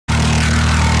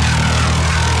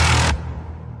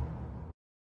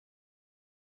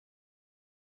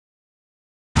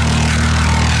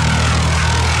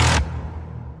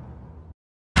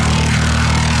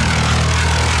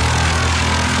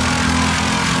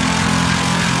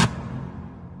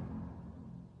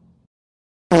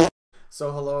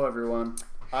So hello everyone.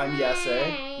 I'm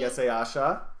Yese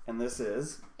Asha, and this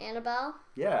is Annabelle.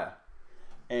 Yeah.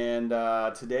 And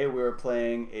today we're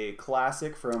playing a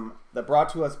classic that brought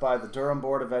to us by the Durham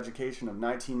Board of Education of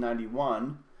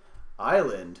 1991,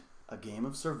 Island, a game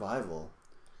of survival.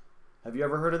 Have you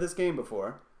ever heard of this game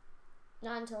before?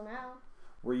 Not until now.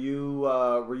 Were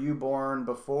you born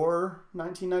before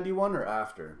 1991 or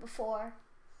after? Before.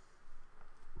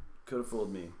 Could have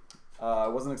fooled me. I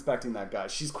wasn't expecting that, guy.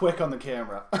 She's quick on the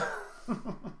camera.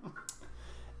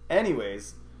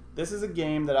 Anyways, this is a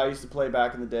game that I used to play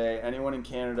back in the day. Anyone in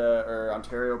Canada or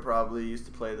Ontario probably used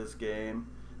to play this game.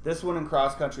 This one in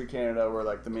Cross Country Canada were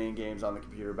like the main games on the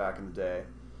computer back in the day.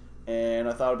 And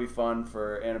I thought it'd be fun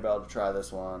for Annabelle to try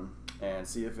this one and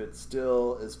see if it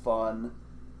still is fun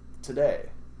today.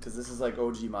 Because this is like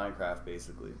OG Minecraft,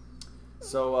 basically.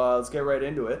 So let's get right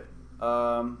into it.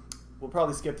 We'll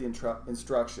probably skip the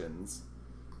instructions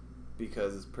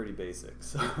because it's pretty basic.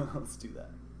 So let's do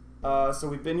that. So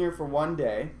we've been here for one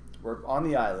day. We're on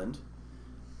the island.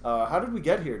 How did we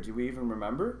get here? Do we even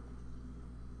remember?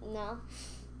 No.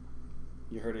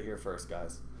 You heard it here first,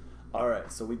 guys. All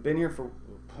right. So we've been here for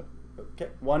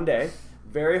one day.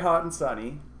 Very hot and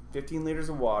sunny. 15 liters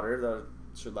of water. That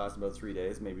should last about 3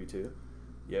 days, maybe 2.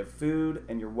 You have food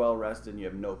and you're well rested and you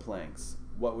have no planks.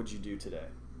 What would you do today?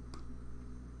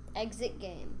 Exit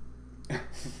game.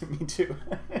 Me too.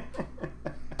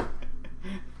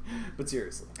 But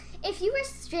seriously. If you were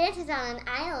stranded on an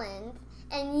island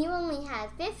and you only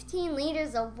had 15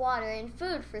 liters of water and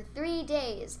food for 3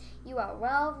 days, you are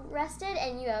well rested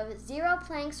and you have 0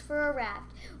 planks for a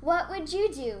raft, what would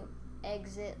you do?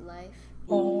 Exit life.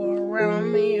 All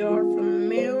around me are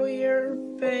familiar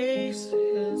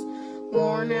faces,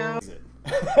 worn out.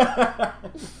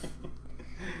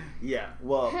 Yeah,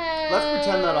 well, let's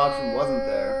pretend that option wasn't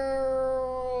there.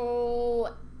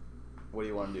 What do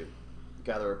you want to do?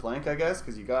 Gather a plank, I guess,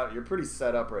 because you're pretty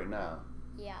set up right now.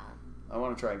 Yeah. I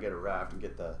want to try and get a raft and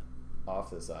get off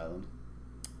this island.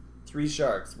 3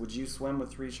 sharks. Would you swim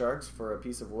with 3 sharks for a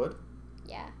piece of wood?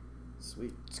 Yeah.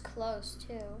 Sweet. It's close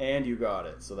too. And you got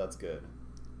it, so that's good.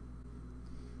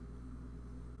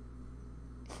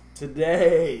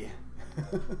 Today.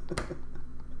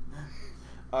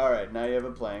 Alright, now you have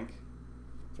a plank.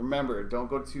 So remember, don't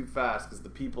go too fast because the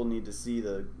people need to see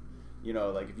like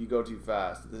if you go too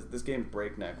fast. This game's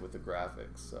breakneck with the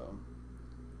graphics, so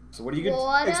what are you going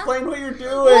to explain what you're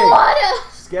doing? Water!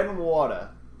 Just getting water.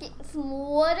 Get some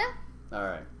water?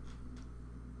 Alright.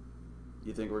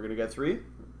 You think we're going to get 3?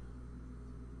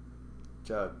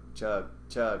 Chug, chug,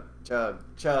 chug, chug,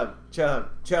 chug, chug,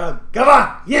 chug. Come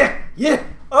on! Yeah! Yeah!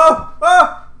 Oh!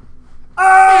 Oh!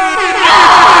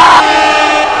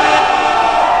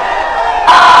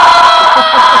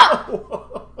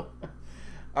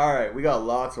 Alright, we got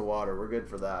lots of water. We're good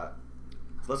for that.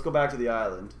 So let's go back to the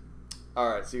island.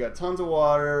 Alright, so you got tons of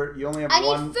water. You only have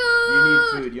need food. You need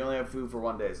food. You only have food for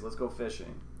 1 day. So let's go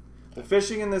fishing. The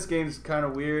fishing in this game is kind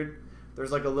of weird.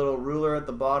 There's like a little ruler at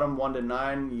the bottom, 1 to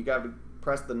 9. You got to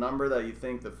press the number that you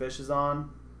think the fish is on.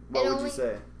 What would you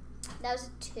say? That was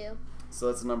a 2. So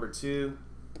that's number 2.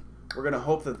 We're going to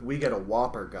hope that we get a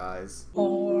whopper, guys.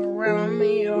 All around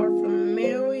me are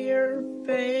familiar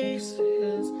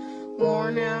faces,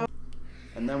 worn out.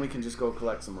 And then we can just go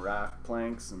collect some raft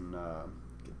planks and,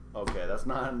 okay, that's...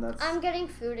 I'm getting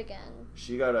food again.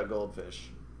 She got a goldfish.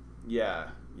 Yeah,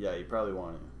 you probably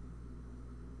want it.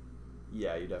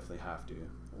 Yeah, you definitely have to.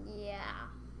 Yeah.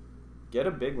 Get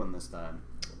a big one this time.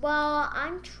 Well,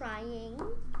 I'm trying.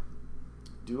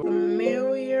 Do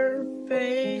Familiar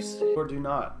faces. or do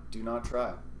not. Do not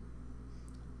try.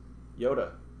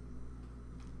 Yoda.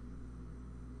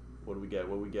 What do we get?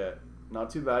 What do we get?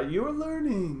 Not too bad. You are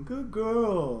learning. Good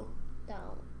girl.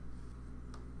 Don't.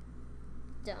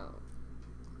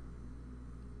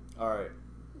 Alright.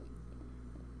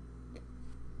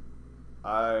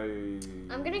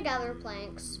 I'm gonna gather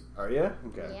planks. Are you?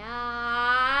 Okay. Yeah.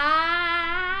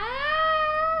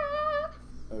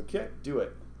 Okay, do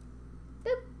it.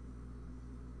 Boop.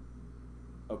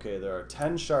 Okay, there are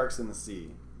 10 sharks in the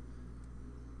sea.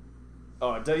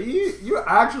 Oh, you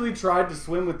actually tried to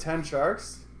swim with 10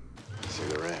 sharks?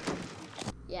 Cigarette.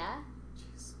 Yeah.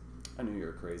 Jeez. I knew you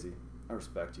were crazy. I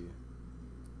respect you.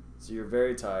 So you're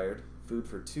very tired. Food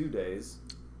for 2 days.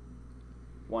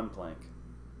 1 plank.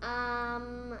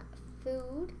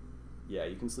 Food. Yeah,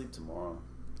 you can sleep tomorrow.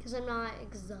 Because I'm not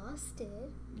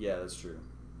exhausted. Yeah, that's true.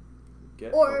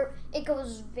 It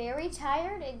goes very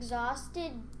tired,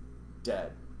 exhausted,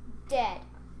 dead. Dead.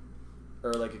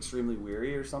 Or like extremely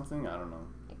weary or something? I don't know.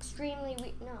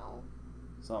 Extremely no.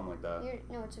 Something like that.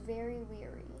 No, it's very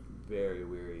weary. Very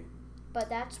weary. But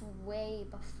that's way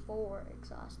before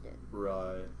exhausted.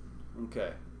 Right.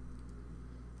 Okay.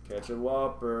 Catch a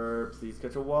whopper. Please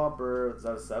catch a whopper. Is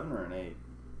that a 7 or an 8?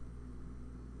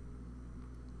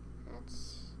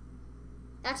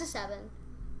 That's a 7.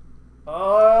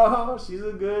 Oh, she's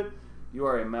a good. You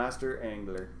are a master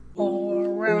angler. All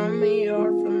around me are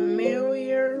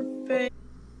familiar faces.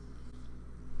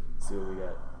 Let's see what we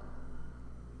got.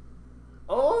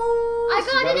 Oh, I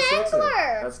she got a an 6er.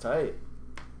 angler! That's tight.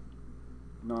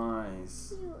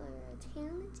 Nice. You are a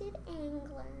talented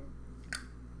angler.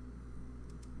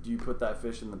 Do you put that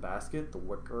fish in the basket, the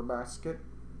wicker basket?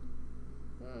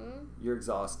 You're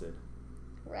exhausted.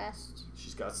 Rest.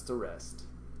 She's got to rest.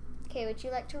 Okay, would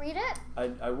you like to read it?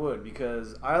 I would,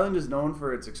 because Ireland is known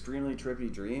for its extremely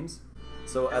trippy dreams.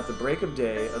 So at the break of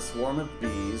day, a swarm of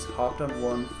bees hopped on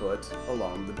one foot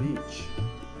along the beach.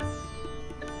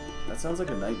 That sounds like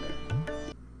a nightmare.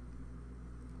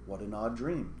 What an odd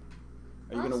dream.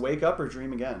 Are you going to wake up or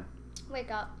dream again?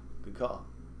 Wake up. Good call.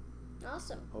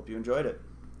 Awesome. Hope you enjoyed it.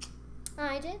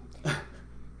 I did.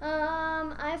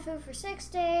 I have food for 6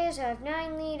 days. I have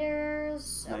 9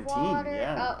 liters of 19, water.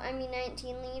 yeah. Oh, I mean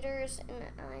 19 liters, and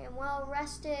I am well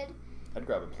rested. I'd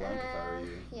grab a plank if I were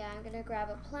you. Yeah, I'm gonna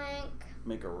grab a plank.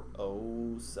 Make a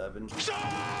 7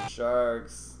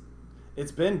 sharks.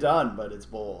 It's been done, but it's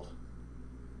bold.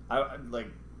 I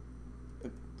like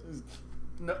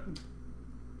no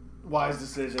wise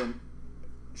decision.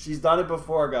 She's done it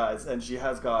before, guys, and she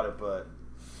has got it, but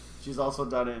she's also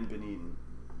done it and been eaten.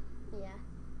 Yeah.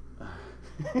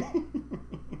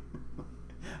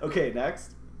 Okay,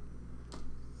 next.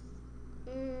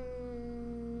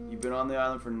 You've been on the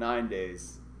island for 9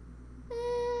 days.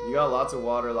 You got lots of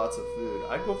water, lots of food.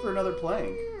 I'd go for another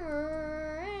plank.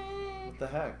 What the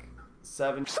heck?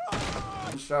 7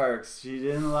 sharks. She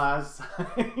didn't last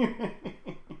time.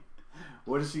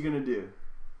 What is she gonna do?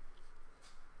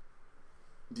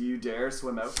 Do you dare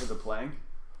swim out for the plank?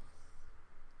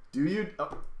 Do you?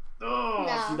 Oh,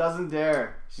 No. She doesn't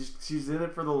dare. She's in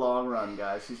it for the long run,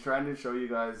 guys. She's trying to show you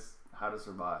guys how to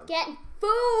survive. Get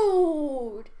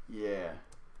food. Yeah.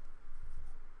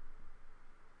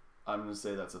 I'm gonna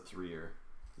say that's a 3-er.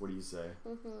 What do you say?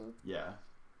 Yeah.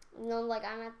 No, like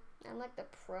I'm like the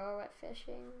pro at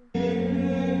fishing.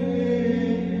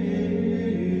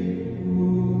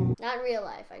 Not in real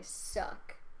life. I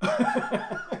suck.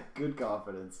 Good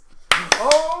confidence.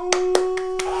 Oh! You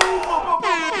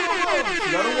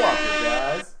got a whopper,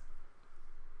 guys.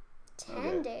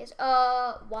 10 days.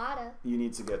 Water. You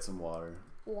need to get some water.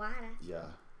 Water. Yeah.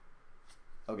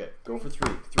 Okay, go for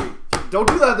 3. 3. Don't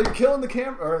do that. They're killing the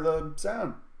camera or the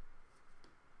sound.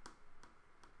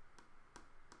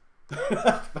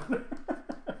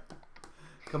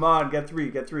 Come on, get 3.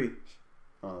 Get 3.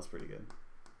 Oh, that's pretty good.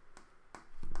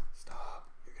 Stop.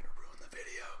 You're gonna ruin the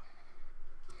video.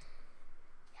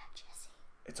 Yeah, Jesse.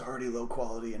 It's already low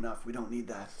quality enough. We don't need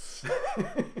that.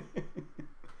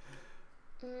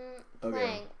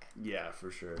 Plank. Yeah, for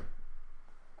sure.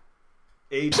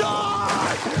 8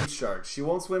 sharks. She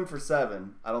won't swim for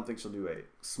 7. I don't think she'll do 8.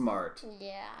 Smart.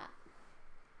 Yeah.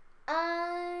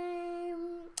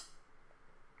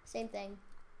 Same thing.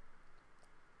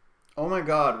 Oh my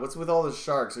god, what's with all the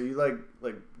sharks? Are you like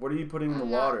what are you putting in the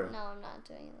water? No, I'm not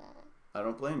doing that. I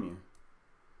don't blame you.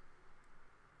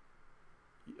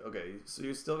 Okay, so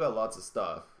you still got lots of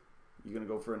stuff. You gonna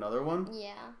go for another one?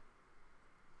 Yeah.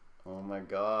 Oh my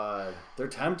god. They're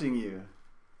tempting you.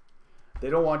 They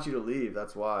don't want you to leave,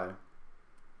 that's why.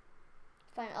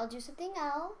 Fine, I'll do something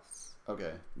else.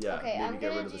 Okay, yeah. Okay, maybe I'm get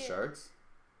gonna rid of the do- sharks?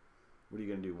 What are you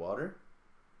gonna do? Water?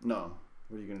 No.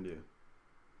 What are you gonna do?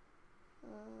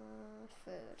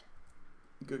 Food.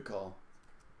 Good call.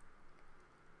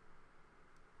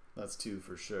 That's 2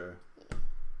 for sure. Yeah.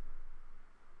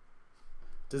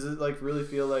 Does it like really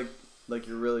feel like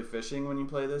you're really fishing when you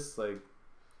play this? Like,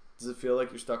 does it feel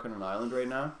like you're stuck on an island right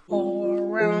now? All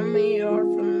around me are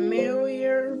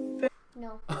familiar faces.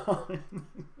 No.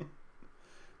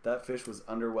 That fish was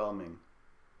underwhelming.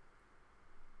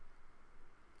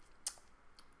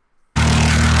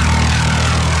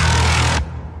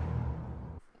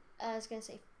 I was gonna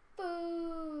say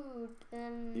food.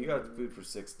 Then You got food for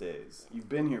 6 days. You've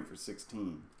been here for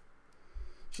 16.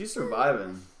 She's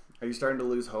surviving. Are you starting to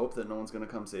lose hope that no one's gonna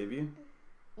come save you?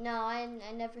 No, I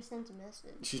never sent a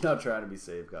message. She's not trying to be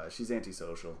saved, guys. She's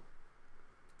antisocial.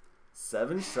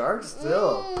 7 sharks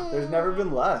still. There's never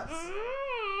been less.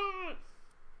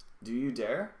 Do you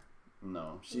dare?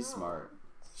 No, she's No. smart.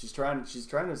 She's trying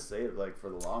to save like for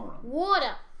the long run.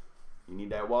 Water. You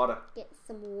need that water. Get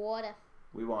some water.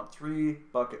 We want 3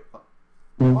 bucket. What?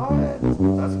 That's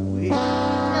weird.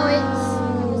 No,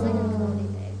 it was like a holiday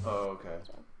day. Oh, okay.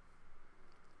 So.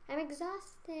 I'm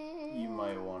exhausted. You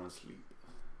might want to sleep.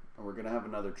 And we're going to have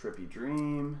another trippy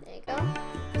dream. There you go.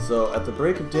 So, at the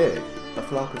break of day, a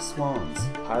flock of swans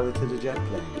piloted a jet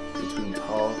plane between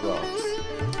tall rocks.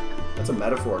 That's a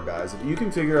metaphor, guys. If you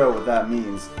can figure out what that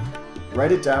means,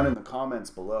 write it down in the comments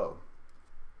below.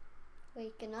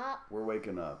 Waking up. We're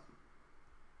waking up.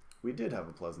 We did have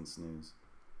a pleasant snooze.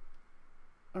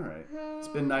 Alright. It's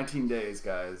been 19 days,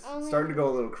 guys. Starting to go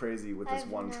a little crazy with this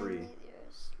one tree.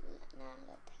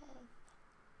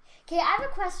 Okay, I have a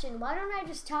question. Why don't I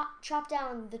just chop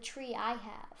down the tree I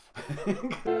have?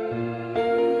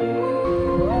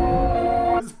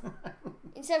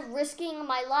 Instead of risking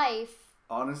my life.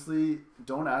 Honestly,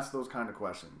 don't ask those kind of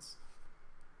questions.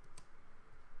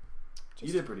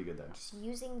 You did pretty good there. Just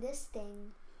using this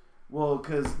thing. Well,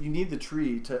 because you need the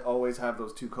tree to always have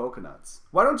those 2 coconuts.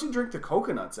 Why don't you drink the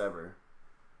coconuts ever?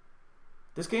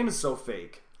 This game is so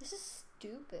fake. This is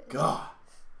stupid. God.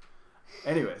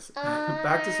 Anyways,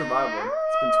 back to survival.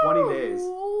 It's been 20 days.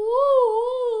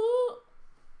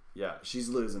 Yeah, she's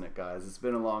losing it, guys. It's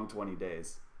been a long 20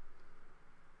 days.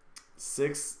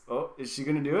 6. Oh, is she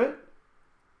going to do it?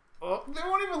 Oh, they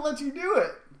won't even let you do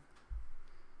it.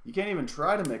 You can't even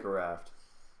try to make a raft.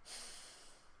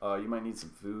 Oh, you might need some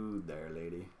food there,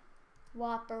 lady.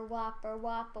 Whopper, whopper,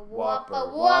 whopper, Whopper,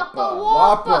 whopper, whopper,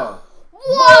 whopper,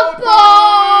 whopper.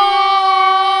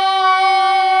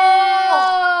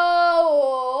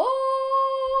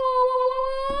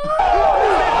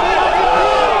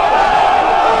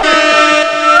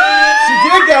 She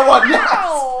did get one, yes!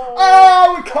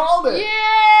 Oh, we called it!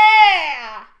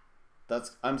 Yeah!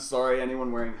 I'm sorry,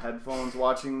 anyone wearing headphones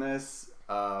watching this.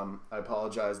 I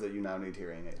apologize that you now need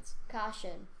hearing aids.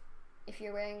 Caution. If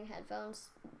you're wearing headphones,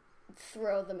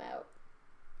 throw them out.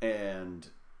 And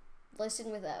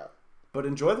listen without. But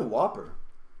enjoy the Whopper.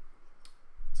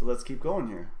 So let's keep going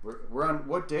here. We're on,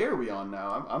 what day are we on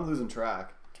now? I'm losing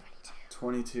track.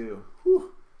 22.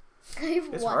 Whew.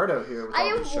 It's hard out here with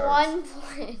all these sharks. I have 1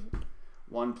 plank.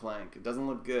 1 plank. It doesn't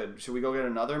look good. Should we go get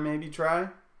another maybe try?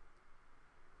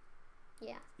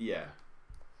 Yeah. Yeah.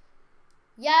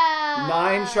 Yeah.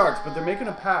 9 sharks, but they're making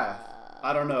a path.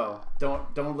 I don't know.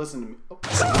 Don't listen to me. Oh.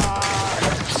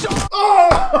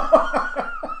 Oh!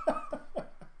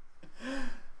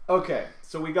 Okay,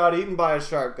 so we got eaten by a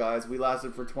shark, guys. We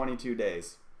lasted for 22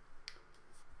 days.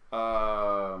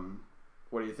 What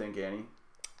do you think, Annie?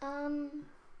 That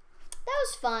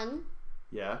was fun.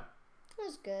 Yeah? That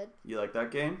was good. You like that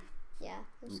game? Yeah,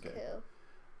 it was cool.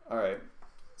 Alright.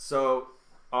 So,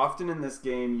 often in this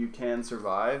game you can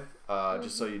survive,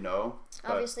 just so you know.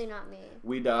 Obviously not me.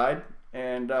 We died,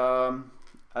 and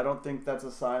I don't think that's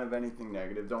a sign of anything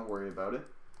negative. Don't worry about it.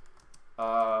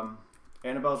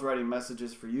 Annabelle's writing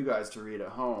messages for you guys to read at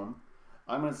home.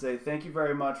 I'm going to say thank you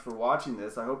very much for watching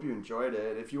this. I hope you enjoyed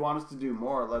it. If you want us to do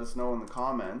more, let us know in the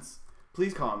comments.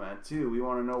 Please comment, too. We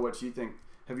want to know what you think.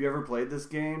 Have you ever played this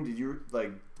game? Did you,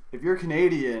 like, if you're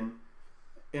Canadian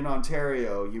in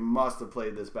Ontario, you must have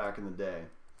played this back in the day.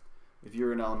 If you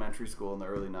were in elementary school in the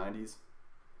early 90s.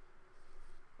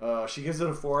 She gives it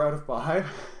a 4 out of 5.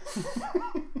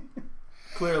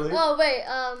 Clearly. Oh, wait,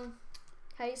 how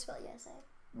do you spell yes?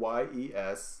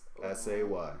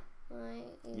 Y-E-S-S-A-Y.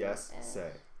 Yes,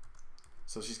 say.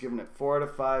 So she's giving it 4 out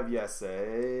of 5 yes, say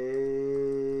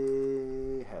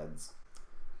heads.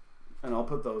 And I'll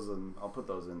put those in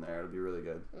there. It'll be really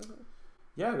good. Mm-hmm.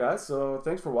 Yeah, guys, so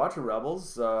thanks for watching,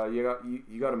 Rebels.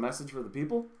 You got a message for the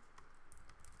people?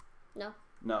 No.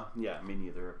 No, yeah, me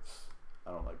neither.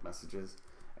 I don't like messages.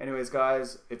 Anyways,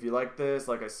 guys, if you like this,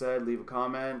 like I said, leave a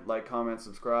comment, comment,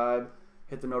 subscribe,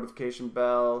 hit the notification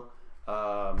bell.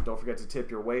 Don't forget to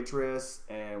tip your waitress,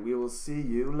 and we will see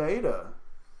you later.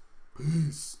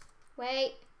 Peace.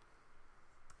 Wait.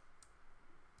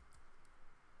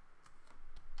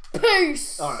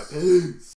 Peace. All right, peace.